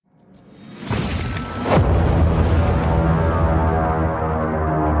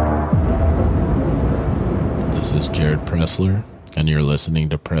This is Jared Pressler, and you're listening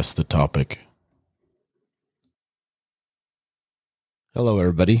to Press the Topic. Hello,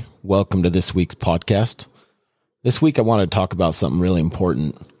 everybody. Welcome to this week's podcast. This week, I want to talk about something really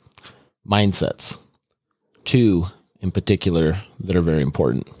important. Mindsets. Two, in particular, that are very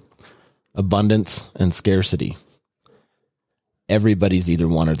important. Abundance and scarcity. Everybody's either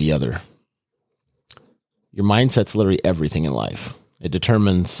one or the other. Your mindset's literally everything in life. It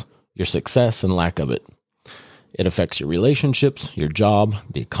determines your success and lack of it. It affects your relationships, your job,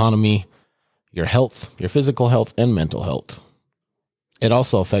 the economy, your health, your physical health, and mental health. It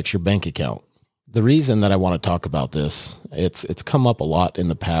also affects your bank account. The reason that I want to talk about this, it's come up a lot in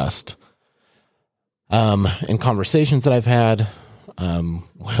the past, in conversations that I've had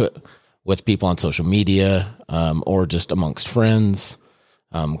with people on social media, or just amongst friends,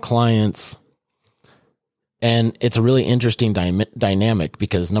 clients. And it's a really interesting dynamic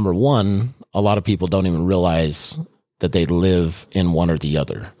because, number one, a lot of people don't even realize that they live in one or the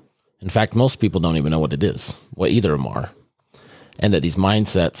other. In fact, most people don't even know what it is, what either of them are. And that these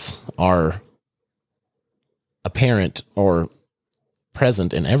mindsets are apparent or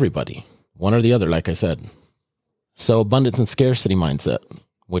present in everybody, one or the other, like I said. So abundance and scarcity mindset,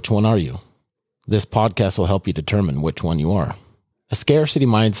 which one are you? This podcast will help you determine which one you are. A scarcity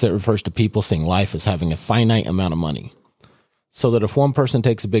mindset refers to people seeing life as having a finite amount of money, so that if one person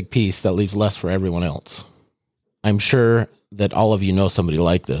takes a big piece, that leaves less for everyone else. I'm sure that all of you know somebody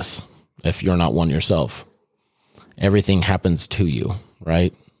like this, if you're not one yourself. Everything happens to you,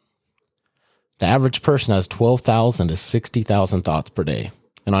 right? The average person has 12,000 to 60,000 thoughts per day,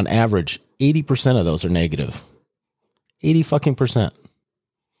 and on average, 80% of those are negative. 80%.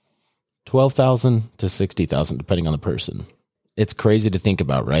 12,000 to 60,000, depending on the person. It's crazy to think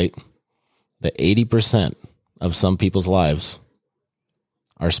about, right? That 80% of some people's lives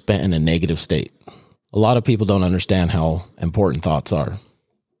are spent in a negative state. A lot of people don't understand how important thoughts are.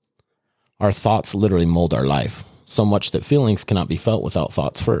 Our thoughts literally mold our life, so much that feelings cannot be felt without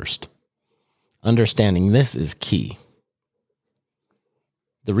thoughts first. Understanding this is key.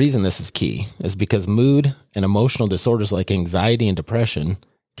 The reason this is key is because mood and emotional disorders like anxiety and depression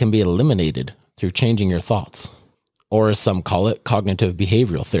can be eliminated through changing your thoughts. Or as some call it, cognitive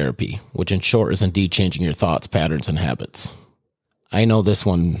behavioral therapy, which in short is indeed changing your thoughts, patterns, and habits. I know this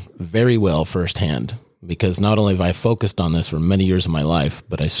one very well firsthand, because not only have I focused on this for many years of my life,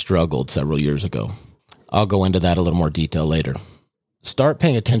 but I struggled several years ago. I'll go into that a little more detail later. Start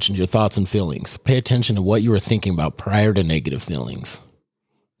paying attention to your thoughts and feelings. Pay attention to what you were thinking about prior to negative feelings.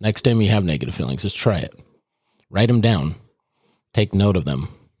 Next time you have negative feelings, just try it. Write them down. Take note of them.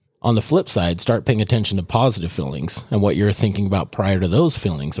 On the flip side, start paying attention to positive feelings and what you're thinking about prior to those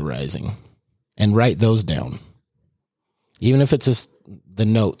feelings arising, and write those down. Even if it's just the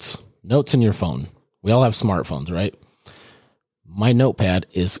notes in your phone. We all have smartphones, right? My notepad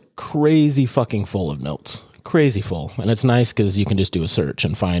is crazy fucking full of notes. Crazy full. And it's nice because you can just do a search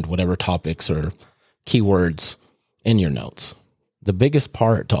and find whatever topics or keywords in your notes. The biggest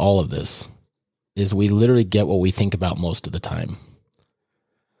part to all of this is we literally get what we think about most of the time.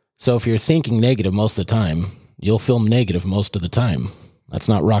 So if you're thinking negative most of the time, you'll feel negative most of the time. That's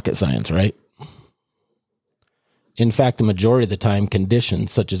not rocket science, right? In fact, the majority of the time,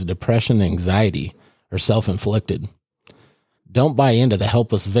 conditions such as depression and anxiety are self-inflicted. Don't buy into the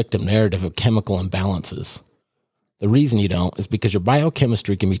helpless victim narrative of chemical imbalances. The reason you don't is because your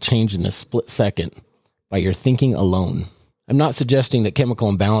biochemistry can be changed in a split second by your thinking alone. I'm not suggesting that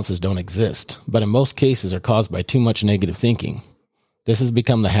chemical imbalances don't exist, but in most cases are caused by too much negative thinking. This has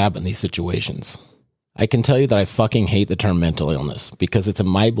become the habit in these situations. I can tell you that I fucking hate the term mental illness because it's in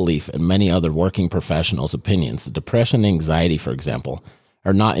my belief and many other working professionals' opinions that depression and anxiety, for example,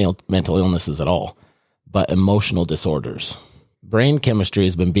 are not mental illnesses at all, but emotional disorders. Brain chemistry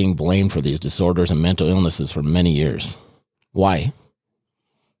has been being blamed for these disorders and mental illnesses for many years. Why?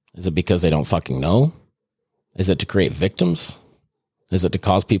 Is it because they don't fucking know? Is it to create victims? Is it to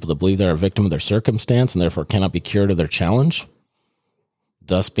cause people to believe they're a victim of their circumstance and therefore cannot be cured of their challenge?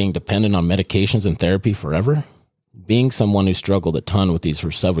 Thus being dependent on medications and therapy forever? Being someone who struggled a ton with these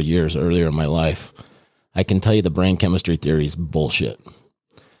for several years earlier in my life, I can tell you the brain chemistry theory is bullshit.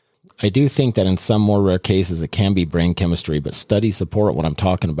 I do think that in some more rare cases it can be brain chemistry, but studies support what I'm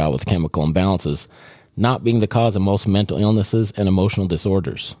talking about with chemical imbalances not being the cause of most mental illnesses and emotional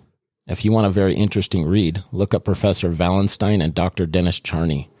disorders. If you want a very interesting read, look up Professor Wallenstein and Dr. Dennis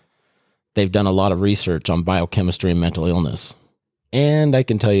Charney. They've done a lot of research on biochemistry and mental illness. And I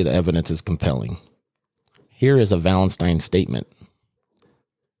can tell you the evidence is compelling. Here is a Wallenstein statement.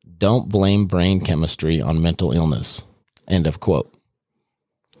 Don't blame brain chemistry on mental illness. End of quote.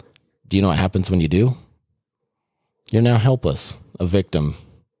 Do you know what happens when you do? You're now helpless, a victim,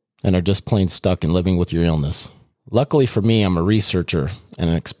 and are just plain stuck in living with your illness. Luckily for me, I'm a researcher and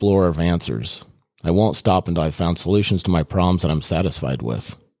an explorer of answers. I won't stop until I've found solutions to my problems that I'm satisfied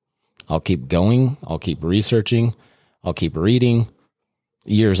with. I'll keep going, I'll keep researching, I'll keep reading,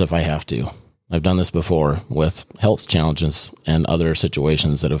 years if I have to. I've done this before with health challenges and other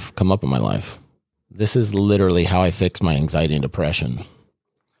situations that have come up in my life. This is literally how I fix my anxiety and depression.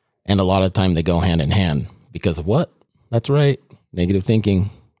 And a lot of time they go hand in hand because of what? That's right, negative thinking.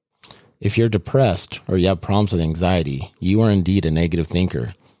 If you're depressed or you have problems with anxiety, you are indeed a negative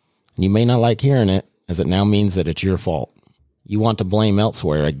thinker. You may not like hearing it, as it now means that it's your fault. You want to blame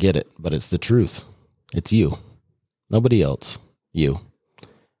elsewhere, I get it, but it's the truth. It's you. Nobody else. You.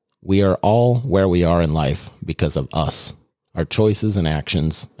 We are all where we are in life because of us, our choices and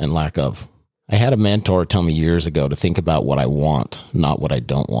actions and lack of. I had a mentor tell me years ago to think about what I want, not what I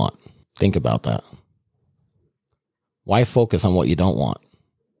don't want. Think about that. Why focus on what you don't want?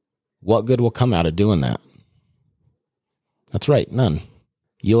 What good will come out of doing that? That's right, none.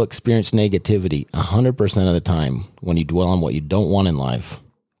 You'll experience negativity 100% of the time when you dwell on what you don't want in life.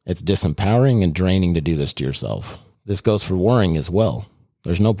 It's disempowering and draining to do this to yourself. This goes for worrying as well.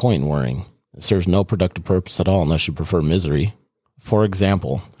 There's no point in worrying. It serves no productive purpose at all unless you prefer misery. For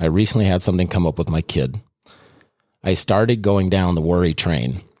example, I recently had something come up with my kid. I started going down the worry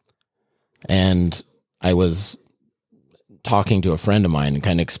train, and I was talking to a friend of mine and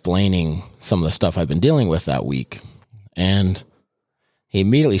kind of explaining some of the stuff I've been dealing with that week. And he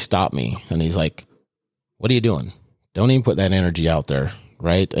immediately stopped me and he's like, "What are you doing? Don't even put that energy out there."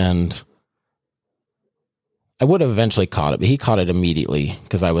 Right. And I would have eventually caught it, but he caught it immediately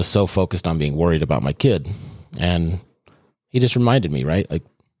because I was so focused on being worried about my kid. And he just reminded me, right? Like,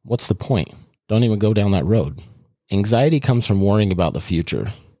 what's the point? Don't even go down that road. Anxiety comes from worrying about the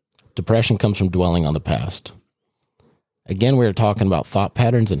future. Depression comes from dwelling on the past. Again, we are talking about thought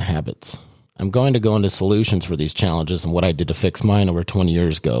patterns and habits. I'm going to go into solutions for these challenges and what I did to fix mine over 20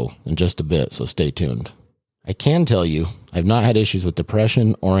 years ago in just a bit, so stay tuned. I can tell you, I've not had issues with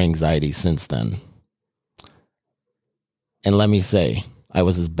depression or anxiety since then. And let me say, I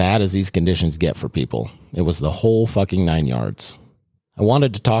was as bad as these conditions get for people. It was the whole fucking 9 yards. I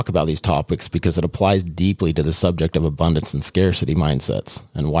wanted to talk about these topics because it applies deeply to the subject of abundance and scarcity mindsets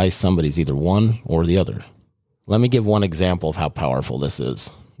and why somebody's either one or the other. Let me give one example of how powerful this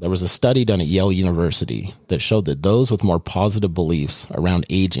is. There was a study done at Yale University that showed that those with more positive beliefs around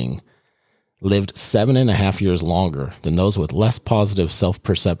aging lived 7.5 years longer than those with less positive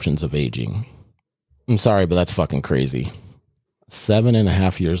self-perceptions of aging. I'm sorry, but that's fucking crazy.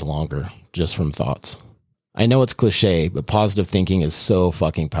 7.5 years longer just from thoughts. I know it's cliche, but positive thinking is so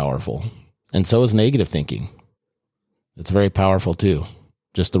fucking powerful. And so is negative thinking. It's very powerful too,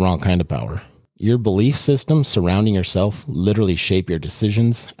 just the wrong kind of power. Your belief systems surrounding yourself literally shape your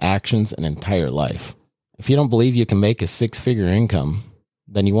decisions, actions, and entire life. If you don't believe you can make a 6-figure income,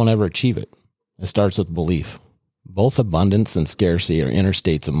 then you won't ever achieve it. It starts with belief. Both abundance and scarcity are inner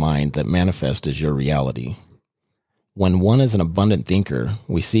states of mind that manifest as your reality. When one is an abundant thinker,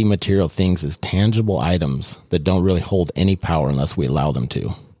 we see material things as tangible items that don't really hold any power unless we allow them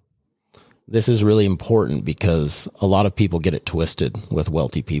to. This is really important because a lot of people get it twisted with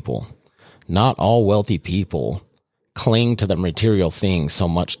wealthy people. Not all wealthy people cling to the material things so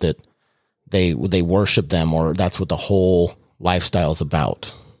much that they worship them, or that's what the whole lifestyle is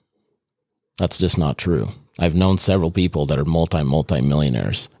about. That's just not true. I've known several people that are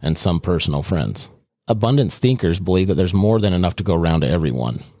multi-millionaires and some personal friends. Abundance thinkers believe that there's more than enough to go around to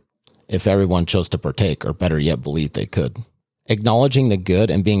everyone, if everyone chose to partake, or better yet, believe they could. Acknowledging the good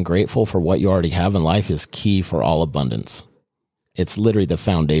and being grateful for what you already have in life is key for all abundance. It's literally the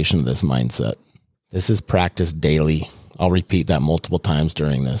foundation of this mindset. This is practiced daily. I'll repeat that multiple times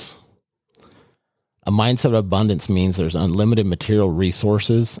during this. A mindset of abundance means there's unlimited material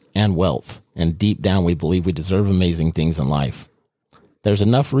resources and wealth, and deep down we believe we deserve amazing things in life. There's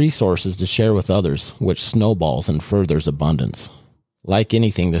enough resources to share with others, which snowballs and furthers abundance. Like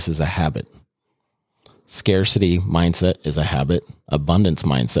anything, this is a habit. Scarcity mindset is a habit. Abundance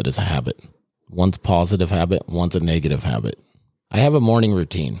mindset is a habit. One's positive habit, one's a negative habit. I have a morning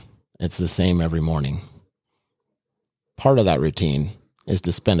routine. It's the same every morning. Part of that routine is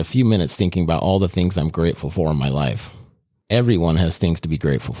to spend a few minutes thinking about all the things I'm grateful for in my life. Everyone has things to be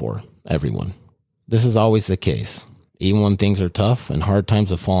grateful for. Everyone. This is always the case, even when things are tough and hard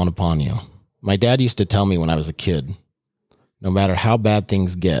times have fallen upon you. My dad used to tell me when I was a kid, no matter how bad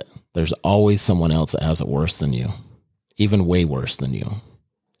things get, there's always someone else that has it worse than you, even way worse than you.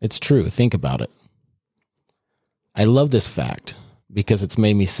 It's true. Think about it. I love this fact because it's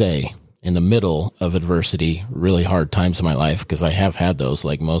made me say, in the middle of adversity, really hard times in my life, because I have had those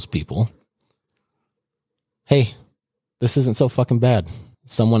like most people. Hey, this isn't so fucking bad.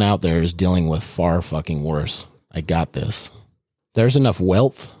 Someone out there is dealing with far fucking worse. I got this. There's enough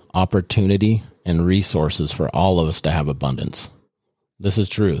wealth, opportunity, and resources for all of us to have abundance. This is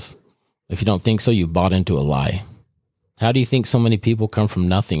truth. If you don't think so, you've bought into a lie. How do you think so many people come from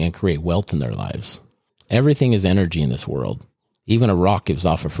nothing and create wealth in their lives? Everything is energy in this world. Even a rock gives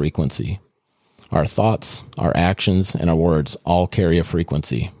off a frequency. Our thoughts, our actions, and our words all carry a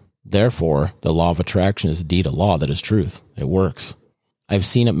frequency. Therefore, the law of attraction is indeed a law that is truth. It works. I've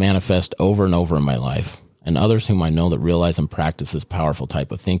seen it manifest over and over in my life, and others whom I know that realize and practice this powerful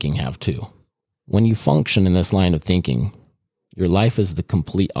type of thinking have too. When you function in this line of thinking, your life is the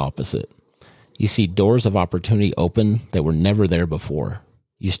complete opposite. You see doors of opportunity open that were never there before.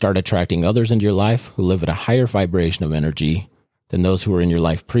 You start attracting others into your life who live at a higher vibration of energy than those who were in your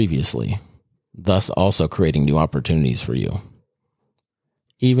life previously, thus also creating new opportunities for you.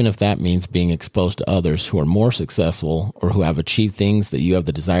 Even if that means being exposed to others who are more successful or who have achieved things that you have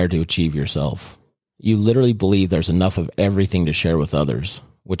the desire to achieve yourself. You literally believe there's enough of everything to share with others,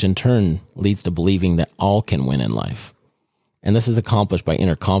 which in turn leads to believing that all can win in life. And this is accomplished by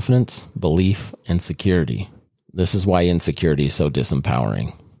inner confidence, belief, and security. This is why insecurity is so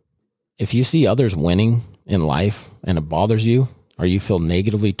disempowering. If you see others winning in life and it bothers you, or you feel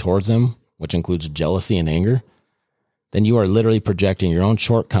negatively towards them, which includes jealousy and anger, then you are literally projecting your own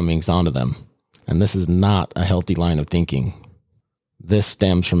shortcomings onto them. And this is not a healthy line of thinking. This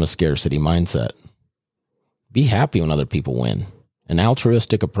stems from a scarcity mindset. Be happy when other people win. An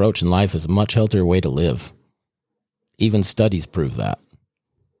altruistic approach in life is a much healthier way to live. Even studies prove that.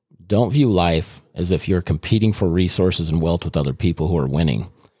 Don't view life as if you're competing for resources and wealth with other people who are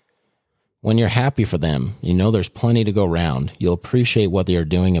winning. When you're happy for them, you know there's plenty to go around. You'll appreciate what they are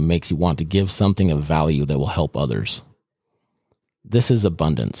doing and makes you want to give something of value that will help others. This is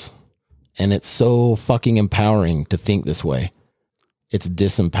abundance. And it's so fucking empowering to think this way. It's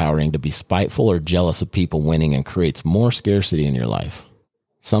disempowering to be spiteful or jealous of people winning and creates more scarcity in your life.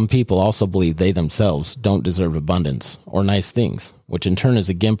 Some people also believe they themselves don't deserve abundance or nice things, which in turn is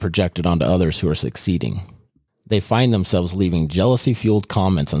again projected onto others who are succeeding. They find themselves leaving jealousy-fueled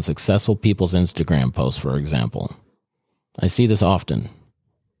comments on successful people's Instagram posts, for example. I see this often.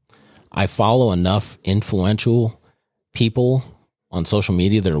 I follow enough influential people on social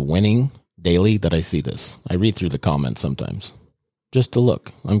media that are winning daily that I see this. I read through the comments sometimes, just to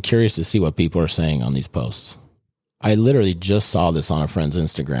look. I'm curious to see what people are saying on these posts. I literally just saw this on a friend's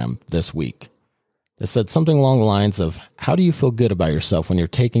Instagram this week that said something along the lines of, how do you feel good about yourself when you're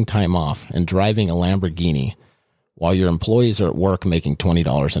taking time off and driving a Lamborghini while your employees are at work making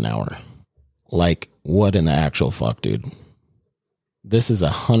 $20 an hour? Like, what in the actual fuck, dude? This is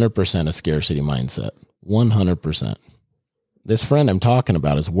 100% a scarcity mindset. 100%. This friend I'm talking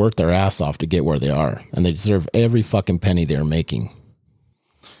about has worked their ass off to get where they are, and they deserve every fucking penny they're making.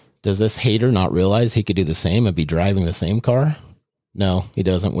 Does this hater not realize he could do the same and be driving the same car? No, he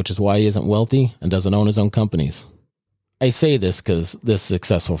doesn't, which is why he isn't wealthy and doesn't own his own companies. I say this because this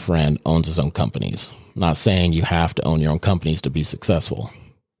successful friend owns his own companies. I'm not saying you have to own your own companies to be successful.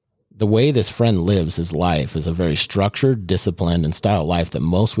 The way this friend lives his life is a very structured, disciplined, and style life that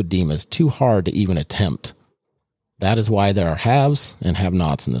most would deem as too hard to even attempt. That is why there are haves and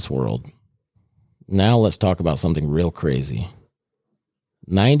have-nots in this world. Now let's talk about something real crazy.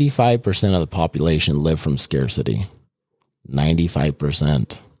 95% of the population live from scarcity.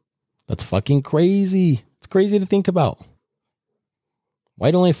 95%. That's fucking crazy. It's crazy to think about. Why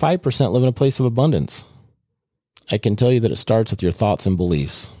do only 5% live in a place of abundance? I can tell you that it starts with your thoughts and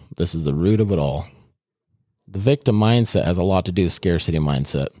beliefs. This is the root of it all. The victim mindset has a lot to do with scarcity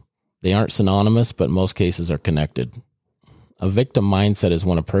mindset. They aren't synonymous, but in most cases are connected. A victim mindset is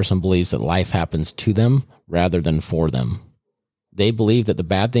when a person believes that life happens to them rather than for them. They believe that the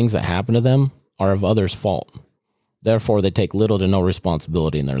bad things that happen to them are of others' fault. Therefore, they take little to no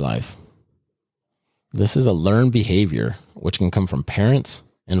responsibility in their life. This is a learned behavior, which can come from parents,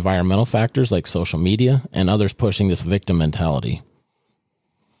 environmental factors like social media, and others pushing this victim mentality.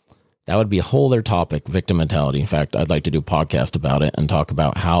 That would be a whole other topic, victim mentality. In fact, I'd like to do a podcast about it and talk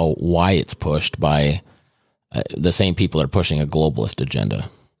about why it's pushed by the same people that are pushing a globalist agenda.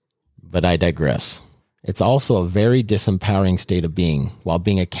 But I digress. It's also a very disempowering state of being. While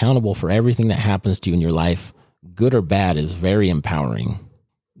being accountable for everything that happens to you in your life, good or bad, is very empowering.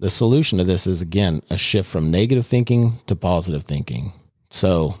 The solution to this is, again, a shift from negative thinking to positive thinking.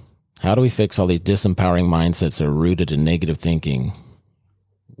 So, how do we fix all these disempowering mindsets that are rooted in negative thinking?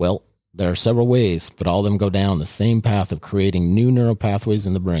 Well, there are several ways, but all of them go down the same path of creating new neural pathways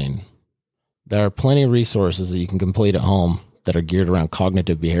in the brain. There are plenty of resources that you can complete at home that are geared around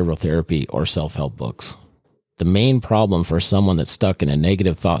cognitive behavioral therapy or self-help books. The main problem for someone that's stuck in a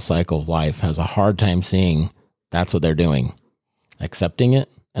negative thought cycle of life has a hard time seeing that's what they're doing, accepting it,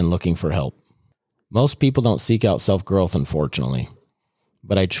 and looking for help. Most people don't seek out self-growth, unfortunately,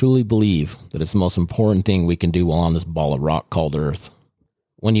 but I truly believe that it's the most important thing we can do while on this ball of rock called Earth.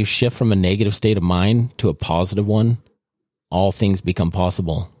 When you shift from a negative state of mind to a positive one, all things become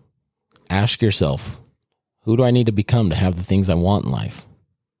possible. Ask yourself, who do I need to become to have the things I want in life?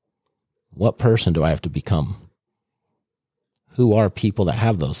 What person do I have to become? Who are people that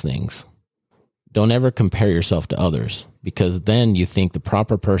have those things? Don't ever compare yourself to others, because then you think the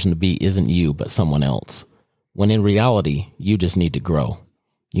proper person to be isn't you, but someone else. When in reality, you just need to grow.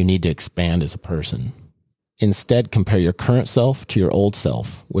 You need to expand as a person. Instead, compare your current self to your old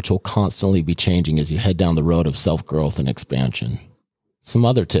self, which will constantly be changing as you head down the road of self-growth and expansion. Some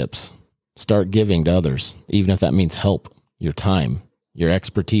other tips. Start giving to others, even if that means help, your time, your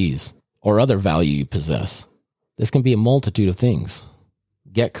expertise, or other value you possess. This can be a multitude of things.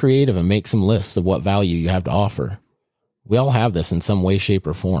 Get creative and make some lists of what value you have to offer. We all have this in some way, shape,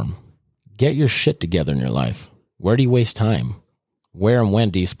 or form. Get your shit together in your life. Where do you waste time? Where and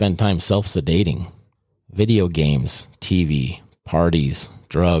when do you spend time self-sedating? Video games, TV, parties,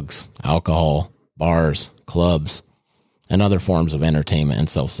 drugs, alcohol, bars, clubs, and other forms of entertainment and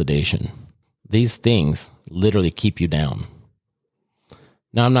self-sedation. These things literally keep you down.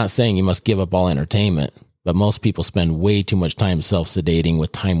 Now, I'm not saying you must give up all entertainment, but most people spend way too much time self-sedating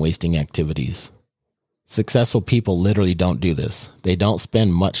with time-wasting activities. Successful people literally don't do this. They don't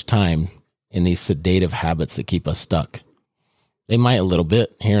spend much time in these sedative habits that keep us stuck. They might a little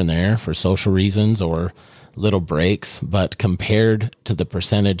bit here and there for social reasons or little breaks, but compared to the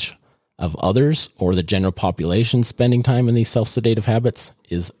percentage of others or the general population spending time in these self-sedative habits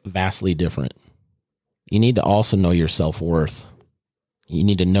is vastly different. You need to also know your self-worth. You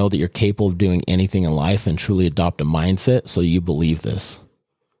need to know that you're capable of doing anything in life and truly adopt a mindset so you believe this.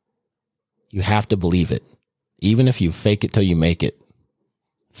 You have to believe it. Even if you fake it till you make it.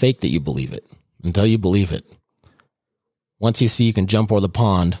 Fake that you believe it until you believe it. Once you see you can jump over the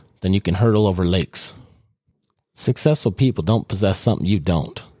pond, then you can hurdle over lakes. Successful people don't possess something you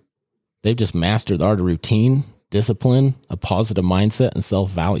don't. They've just mastered the art of routine, discipline, a positive mindset, and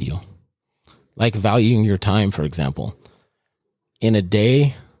self-value. Like valuing your time, for example. In a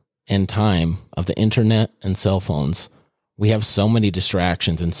day and time of the internet and cell phones, we have so many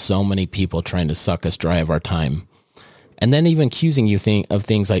distractions and so many people trying to suck us dry of our time. And then even accusing you of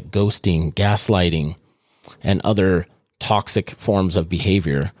things like ghosting, gaslighting, and other toxic forms of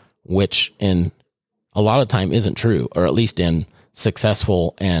behavior, which in a lot of time isn't true, or at least in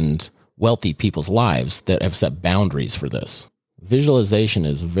successful and wealthy people's lives that have set boundaries for this. Visualization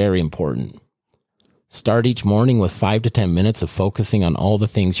is very important. Start each morning with 5 to 10 minutes of focusing on all the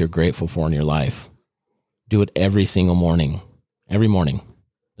things you're grateful for in your life. Do it every single morning. Every morning.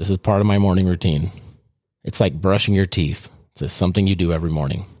 This is part of my morning routine. It's like brushing your teeth. It's just something you do every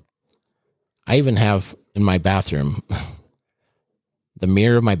morning. I even have in my bathroom, the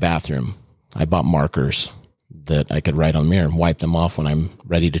mirror of my bathroom, I bought markers that I could write on the mirror and wipe them off when I'm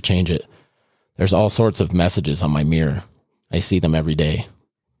ready to change it. There's all sorts of messages on my mirror. I see them every day.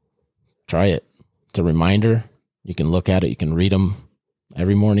 Try it. It's a reminder. You can look at it. You can read them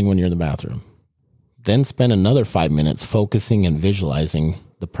every morning when you're in the bathroom. Then spend another 5 minutes focusing and visualizing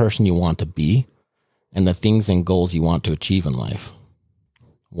the person you want to be and the things and goals you want to achieve in life.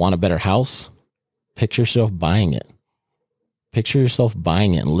 Want a better house? Picture yourself buying it. Picture yourself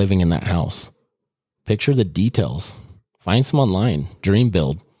buying it and living in that house. Picture the details. Find some online. Dream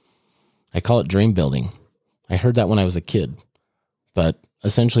build. I call it dream building. I heard that when I was a kid. But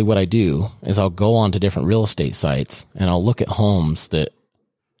essentially what I do is I'll go on to different real estate sites and I'll look at homes that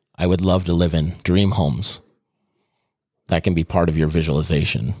I would love to live in, dream homes. That can be part of your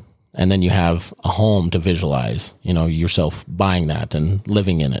visualization. And then you have a home to visualize, yourself buying that and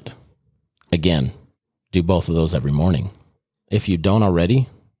living in it. Again, do both of those every morning. If you don't already,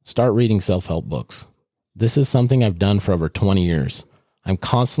 start reading self-help books. This is something I've done for over 20 years. I'm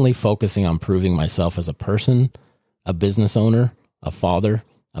constantly focusing on improving myself as a person, a business owner, a father,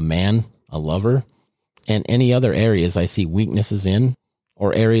 a man, a lover, and any other areas I see weaknesses in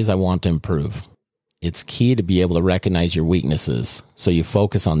or areas I want to improve. It's key to be able to recognize your weaknesses so you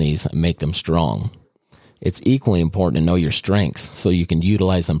focus on these and make them strong. It's equally important to know your strengths so you can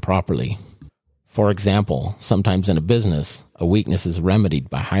utilize them properly. For example, sometimes in a business, a weakness is remedied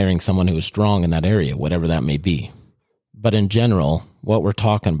by hiring someone who is strong in that area, whatever that may be. But in general, what we're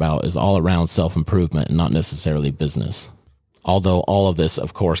talking about is all around self-improvement and not necessarily business. Although all of this,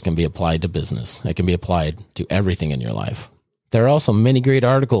 of course, can be applied to business. It can be applied to everything in your life. There are also many great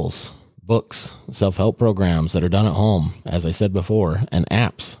articles, books, self-help programs that are done at home, as I said before, and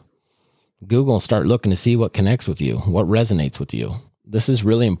apps. Google and start looking to see what connects with you, what resonates with you. This is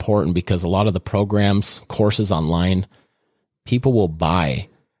really important because a lot of the programs, courses online, people will buy,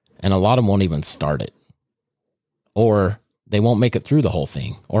 and a lot of them won't even start it. Or they won't make it through the whole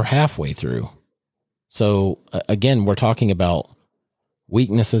thing, or halfway through. So again, we're talking about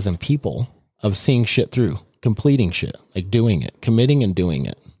weaknesses in people of seeing shit through, completing shit, like doing it, committing and doing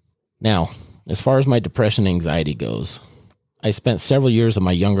it. Now, as far as my depression and anxiety goes, I spent several years of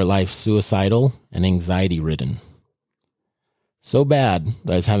my younger life suicidal and anxiety ridden. So bad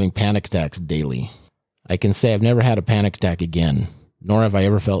that I was having panic attacks daily. I can say I've never had a panic attack again, nor have I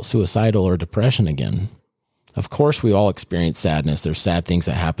ever felt suicidal or depression again. Of course, we all experience sadness. There's sad things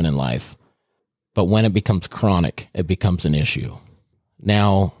that happen in life. But when it becomes chronic, it becomes an issue.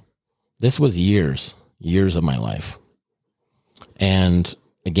 Now, this was years of my life. And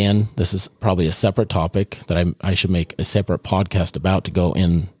again, this is probably a separate topic that I should make a separate podcast about to go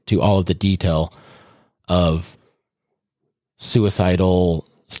into all of the detail of suicidal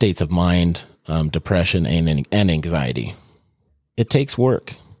states of mind, depression, and anxiety. It takes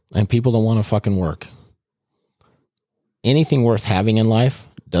work, and people don't want to fucking work. Anything worth having in life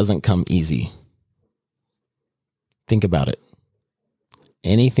doesn't come easy. Think about it.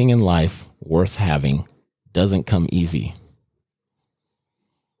 Anything in life worth having doesn't come easy.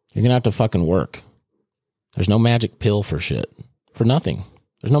 You're going to have to fucking work. There's no magic pill for shit. For nothing.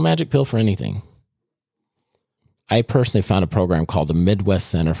 There's no magic pill for anything. I personally found a program called the Midwest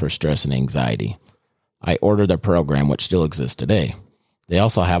Center for Stress and Anxiety. I ordered their program, which still exists today. They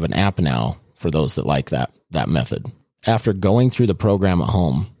also have an app now for those that like that method. After going through the program at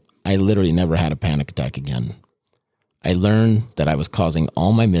home, I literally never had a panic attack again. I learned that I was causing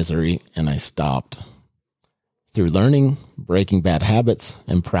all my misery, and I stopped. Through learning, breaking bad habits,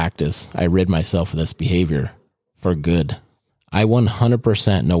 and practice, I rid myself of this behavior for good. I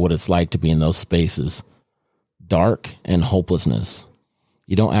 100% know what it's like to be in those spaces. Dark and hopelessness.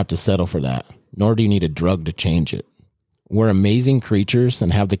 You don't have to settle for that, nor do you need a drug to change it. We're amazing creatures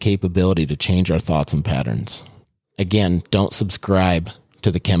and have the capability to change our thoughts and patterns. Again, don't subscribe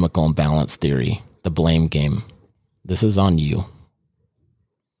to the chemical imbalance theory, the blame game. This is on you,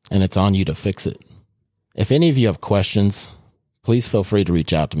 and it's on you to fix it. If any of you have questions, please feel free to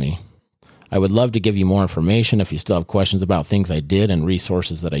reach out to me. I would love to give you more information if you still have questions about things I did and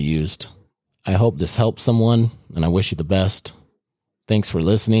resources that I used. I hope this helps someone, and I wish you the best. Thanks for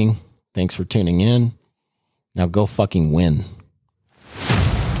listening. Thanks for tuning in. Now go fucking win.